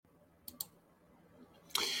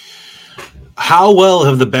How well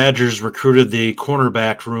have the Badgers recruited the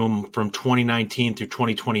cornerback room from 2019 through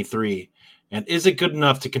 2023? And is it good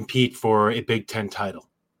enough to compete for a Big Ten title?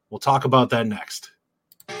 We'll talk about that next.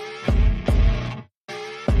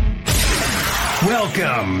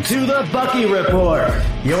 Welcome to the Bucky Report,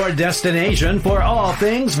 your destination for all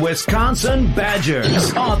things Wisconsin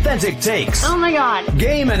Badgers. Authentic takes. Oh my God.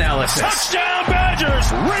 Game analysis. Touchdown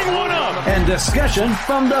Badgers! Ring one up! And discussion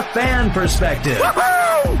from the fan perspective.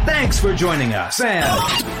 Woo-hoo! Thanks for joining us and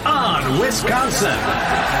on Wisconsin.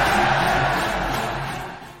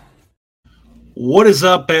 What is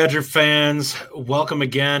up, Badger fans? Welcome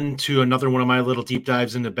again to another one of my little deep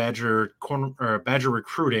dives into Badger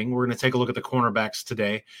recruiting. We're going to take a look at the cornerbacks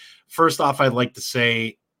today. First off, I'd like to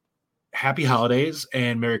say happy holidays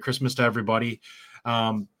and Merry Christmas to everybody.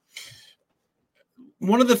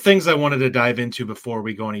 One of the things I wanted to dive into before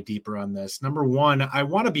we go any deeper on this, number one, I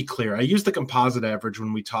want to be clear. I use the composite average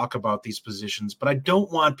when we talk about these positions, but I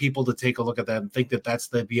don't want people to take a look at that and think that that's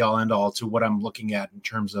the be-all, end-all to what I'm looking at in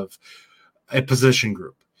terms of a position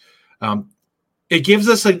group. It gives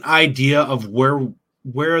us an idea of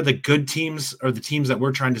where the good teams or the teams that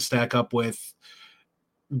we're trying to stack up with,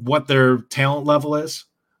 what their talent level is,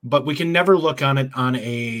 but we can never look on it on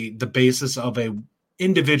the basis of a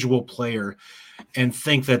individual player and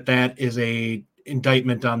think that that is a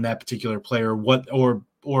indictment on that particular player,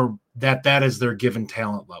 or that is their given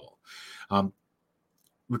talent level.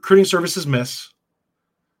 Recruiting services miss.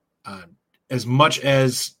 As much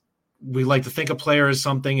as we like to think a player is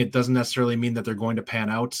something, it doesn't necessarily mean that they're going to pan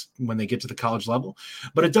out when they get to the college level,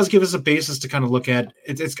 but it does give us a basis to kind of look at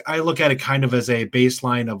it. I look at it kind of as a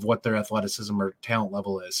baseline of what their athleticism or talent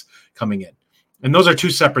level is coming in. And those are two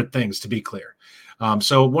separate things, to be clear.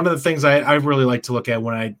 So one of the things I really like to look at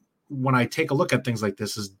when I take a look at things like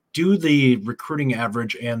this is, do the recruiting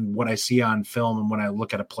average and what I see on film and when I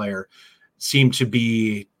look at a player seem to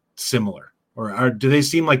be similar, or do they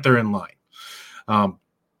seem like they're in line?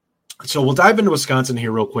 So we'll dive into Wisconsin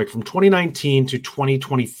here real quick. From 2019 to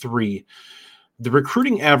 2023, the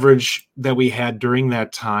recruiting average that we had during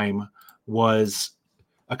that time was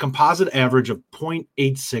a composite average of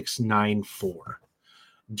 0.8694.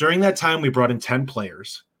 During that time, we brought in 10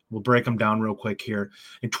 players. We'll break them down real quick here.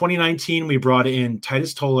 In 2019, we brought in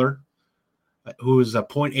Titus Toller, who is a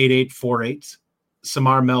 0.8848,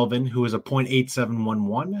 Samar Melvin, who is a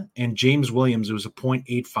 0.8711, and James Williams, who is a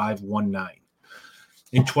 0.8519.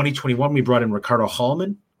 In 2021, we brought in Ricardo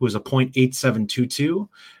Hallman, who is a 0.8722,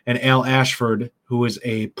 and Al Ashford, who is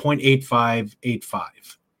a 0.8585.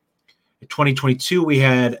 In 2022, we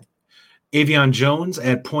had Avion Jones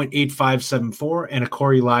at 0.8574 and a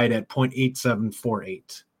Corey Lyde at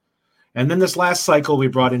 0.8748. And then this last cycle, we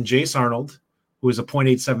brought in Jace Arnold, who is a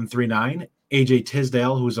 0.8739, AJ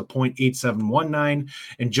Tisdale, who is a 0.8719,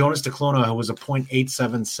 and Jonas DeClona, who was a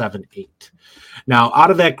 0.8778. Now,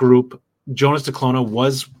 out of that group, Jonas DeClona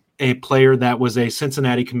was a player that was a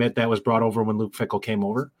Cincinnati commit that was brought over when Luke Fickell came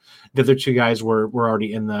over. The other two guys were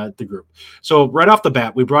already in the group. So right off the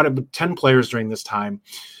bat, we brought in 10 players during this time.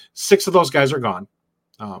 6 of those guys are gone,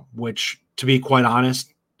 which, to be quite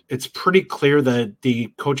honest, it's pretty clear that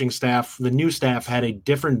the coaching staff, the new staff, had a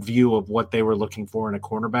different view of what they were looking for in a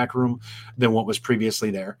cornerback room than what was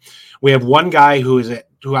previously there. We have one guy who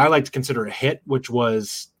I like to consider a hit, which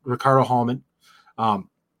was Ricardo Hallman.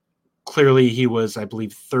 Clearly, he was, I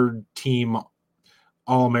believe, third team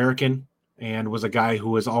All-American and was a guy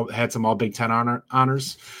who had some All Big Ten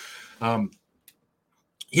honors.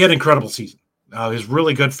 He had an incredible season. He was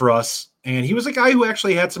really good for us, and he was a guy who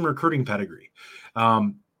actually had some recruiting pedigree.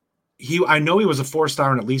 I know he was a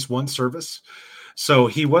 4-star in at least one service, so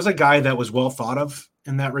he was a guy that was well thought of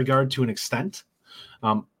in that regard to an extent.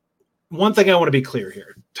 One thing I want to be clear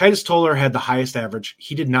here. Titus Toller had the highest average.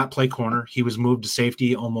 He did not play corner. He was moved to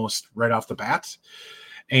safety almost right off the bat.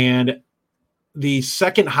 And the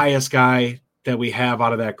second highest guy that we have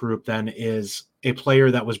out of that group then is a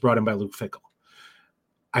player that was brought in by Luke Fickell.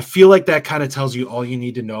 I feel like that kind of tells you all you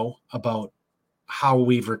need to know about how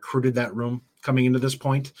we've recruited that room coming into this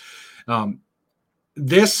point.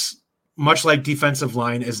 This, much like defensive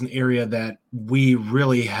line, is an area that we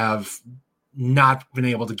really have not been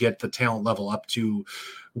able to get the talent level up to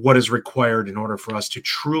what is required in order for us to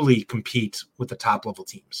truly compete with the top level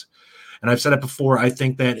teams. And I've said it before, I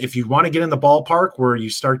think that if you want to get in the ballpark where you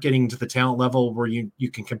start getting to the talent level where you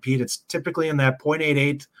can compete, it's typically in that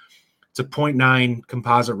 0.88 to 0.9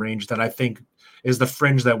 composite range that I think is the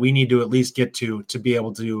fringe that we need to at least get to be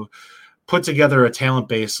able to put together a talent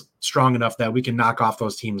base strong enough that we can knock off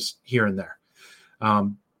those teams here and there.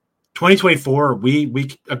 2024,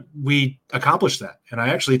 we accomplished that. And I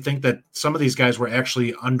actually think that some of these guys were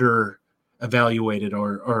actually evaluated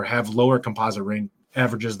or have lower composite range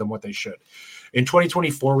averages than what they should. In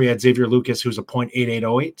 2024, we had Xavier Lucas, who's a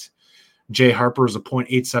 .8808, Jay Harper is a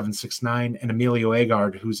 .8769, and Emilio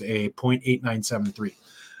Agard, who's a .8973.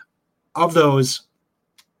 Of those,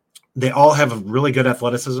 they all have a really good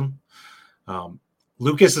athleticism.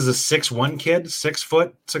 Lucas is a 6'1" kid, 6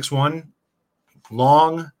 foot, 6'1",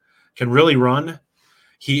 long, can really run.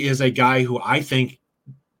 He is a guy who I feel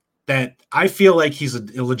like he's an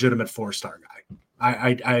illegitimate 4-star guy.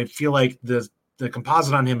 I feel like the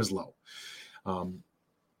composite on him is low.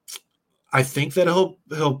 I think that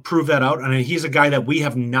he'll prove that out. I mean, he's a guy that we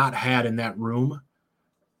have not had in that room.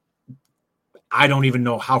 I don't even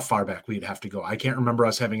know how far back we'd have to go. I can't remember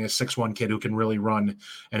us having a 6'1" kid who can really run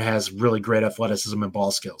and has really great athleticism and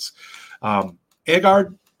ball skills.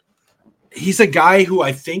 Agard, he's a guy who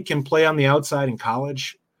I think can play on the outside in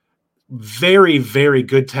college. Very, very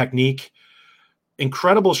good technique.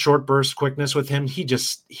 Incredible short burst quickness with him. He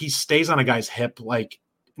stays on a guy's hip like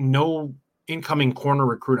no incoming corner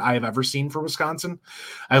recruit I have ever seen for Wisconsin.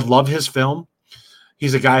 I love his film.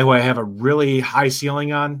 He's a guy who I have a really high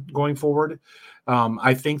ceiling on going forward.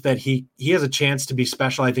 I think that he has a chance to be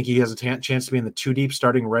special. I think he has a chance to be in the 2 deep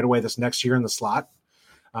starting right away this next year in the slot.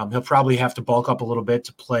 He'll probably have to bulk up a little bit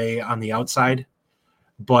to play on the outside,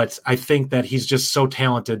 but I think that he's just so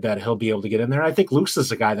talented that he'll be able to get in there. I think Luke's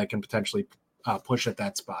is a guy that can potentially push at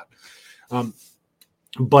that spot.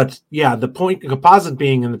 But yeah, the composite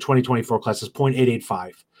being in the 2024 class is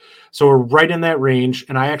 .885. So we're right in that range.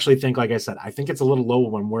 And I actually think, like I said, I think it's a little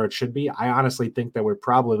low on where it should be. I honestly think that we're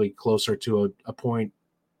probably closer to a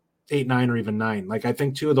 .89 or even 9. Like I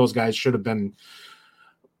think 2 of those guys should have been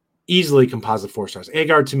easily composite 4-stars.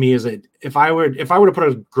 Agard to me is if I were to put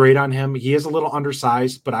a grade on him, he is a little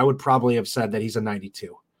undersized, but I would probably have said that he's a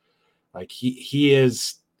 92. Like he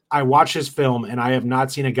is. I watch his film, and I have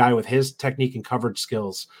not seen a guy with his technique and coverage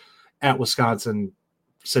skills at Wisconsin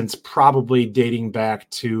since probably dating back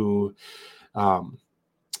to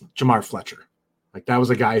Jamar Fletcher. Like that was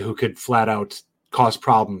a guy who could flat out cause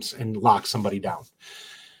problems and lock somebody down.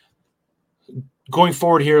 Going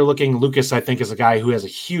forward here, looking Lucas, I think is a guy who has a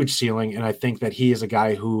huge ceiling, and I think that he is a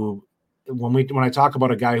guy who, when I talk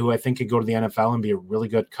about a guy who I think could go to the NFL and be a really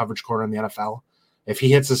good coverage corner in the NFL, if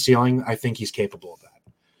he hits the ceiling, I think he's capable of that.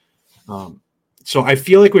 So I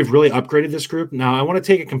feel like we've really upgraded this group. Now I want to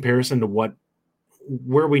take a comparison to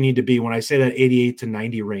where we need to be. When I say that 88 to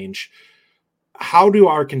 90 range, how do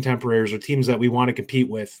our contemporaries or teams that we want to compete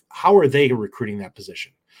with, how are they recruiting that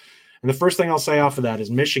position? And the first thing I'll say off of that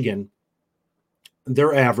is Michigan,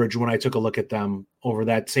 their average when I took a look at them over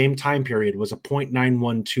that same time period was a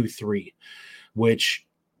 .9123, which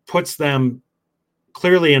puts them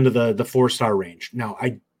clearly into the 4-star range. Now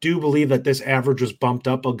I do believe that this average was bumped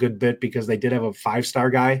up a good bit because they did have a 5-star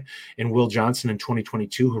guy in Will Johnson in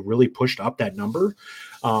 2022 who really pushed up that number.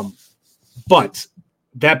 But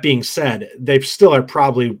that being said, they still are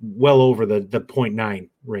probably well over the .9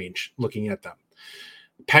 range looking at them.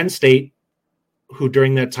 Penn State, who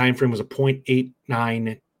during that time frame was a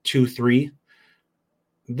 .8923,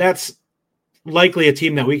 that's likely a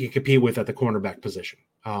team that we can compete with at the cornerback position.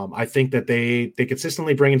 I think that they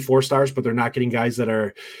consistently bring in 4-stars, but they're not getting guys that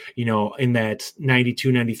are, in that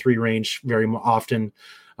 92, 93 range very often.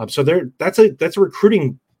 So that's a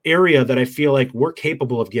recruiting area that I feel like we're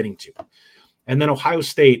capable of getting to. And then Ohio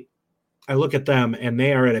State, I look at them and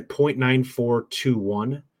they are at a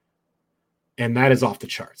 .9421, and that is off the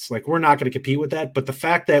charts. Like we're not going to compete with that, but the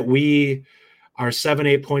fact that we are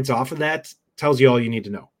 7-8 points off of that tells you all you need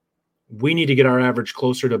to know. We need to get our average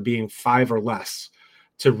closer to being 5 or less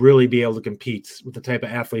to really be able to compete with the type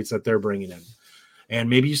of athletes that they're bringing in. And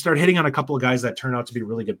maybe you start hitting on a couple of guys that turn out to be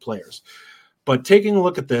really good players. But taking a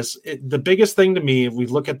look at this, the biggest thing to me, if we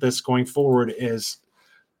look at this going forward, is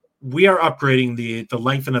we are upgrading the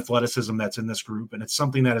length and athleticism that's in this group, and it's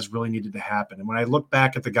something that has really needed to happen. And when I look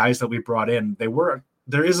back at the guys that we brought in,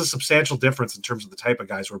 there is a substantial difference in terms of the type of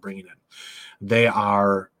guys we're bringing in. They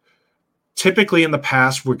are typically in the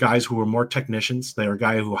past were guys who were more technicians. They are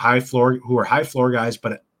guys who are high floor guys,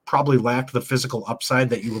 but probably lacked the physical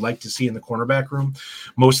upside that you would like to see in the cornerback room.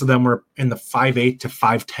 Most of them were in the 5'8" to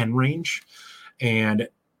 5'10" range and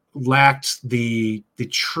lacked the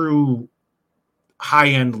true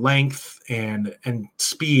high-end length and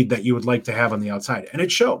speed that you would like to have on the outside. And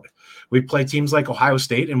it showed. We play teams like Ohio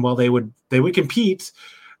State, and while they would compete,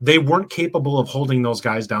 they weren't capable of holding those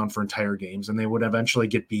guys down for entire games, and they would eventually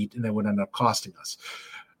get beat, and they would end up costing us.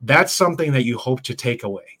 That's something that you hope to take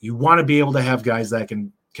away. You want to be able to have guys that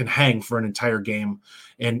can hang for an entire game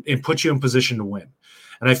and put you in position to win.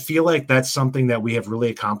 And I feel like that's something that we have really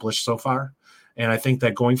accomplished so far. And I think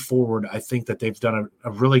that going forward, I think that they've done a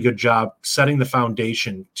really good job setting the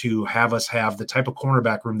foundation to have us have the type of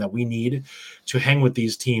cornerback room that we need to hang with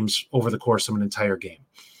these teams over the course of an entire game.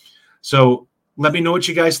 So let me know what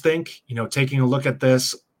you guys think. Taking a look at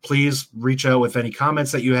this, please reach out with any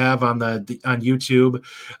comments that you have on YouTube.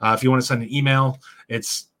 If you want to send an email,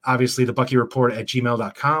 it's obviously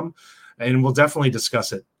thebuckyreport@gmail.com, and we'll definitely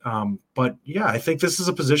discuss it. But yeah, I think this is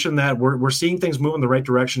a position that we're seeing things move in the right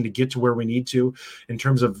direction to get to where we need to in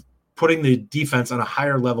terms of putting the defense on a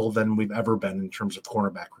higher level than we've ever been in terms of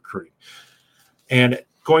cornerback recruiting. And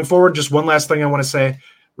going forward, just one last thing I want to say.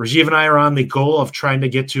 Rajiv and I are on the goal of trying to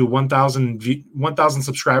get to 1,000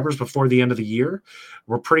 subscribers before the end of the year.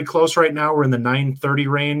 We're pretty close right now. We're in the 930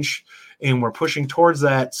 range, and we're pushing towards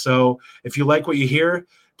that. So if you like what you hear,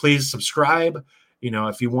 please subscribe.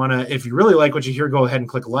 If you really like what you hear, go ahead and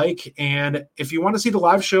click like. And if you want to see the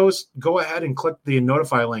live shows, go ahead and click the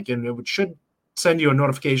notify link, and it should send you a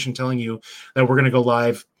notification telling you that we're going to go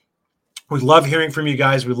live. We love hearing from you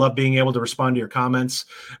guys. We love being able to respond to your comments.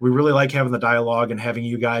 We really like having the dialogue and having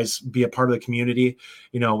you guys be a part of the community.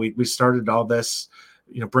 We started all this,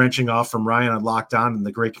 branching off from Ryan on Locked On and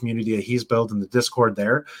the great community that he's built in the Discord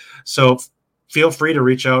there. So feel free to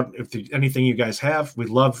reach out if there's anything you guys have. We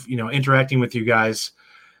love, interacting with you guys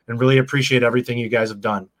and really appreciate everything you guys have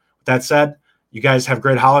done. With that said, you guys have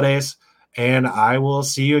great holidays, and I will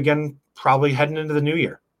see you again probably heading into the new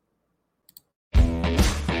year.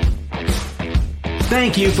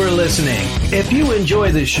 Thank you for listening. If you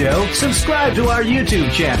enjoy the show, subscribe to our YouTube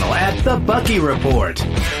channel at The Bucky Report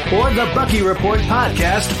or The Bucky Report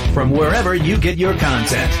Podcast from wherever you get your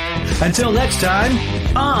content. Until next time,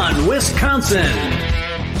 on Wisconsin.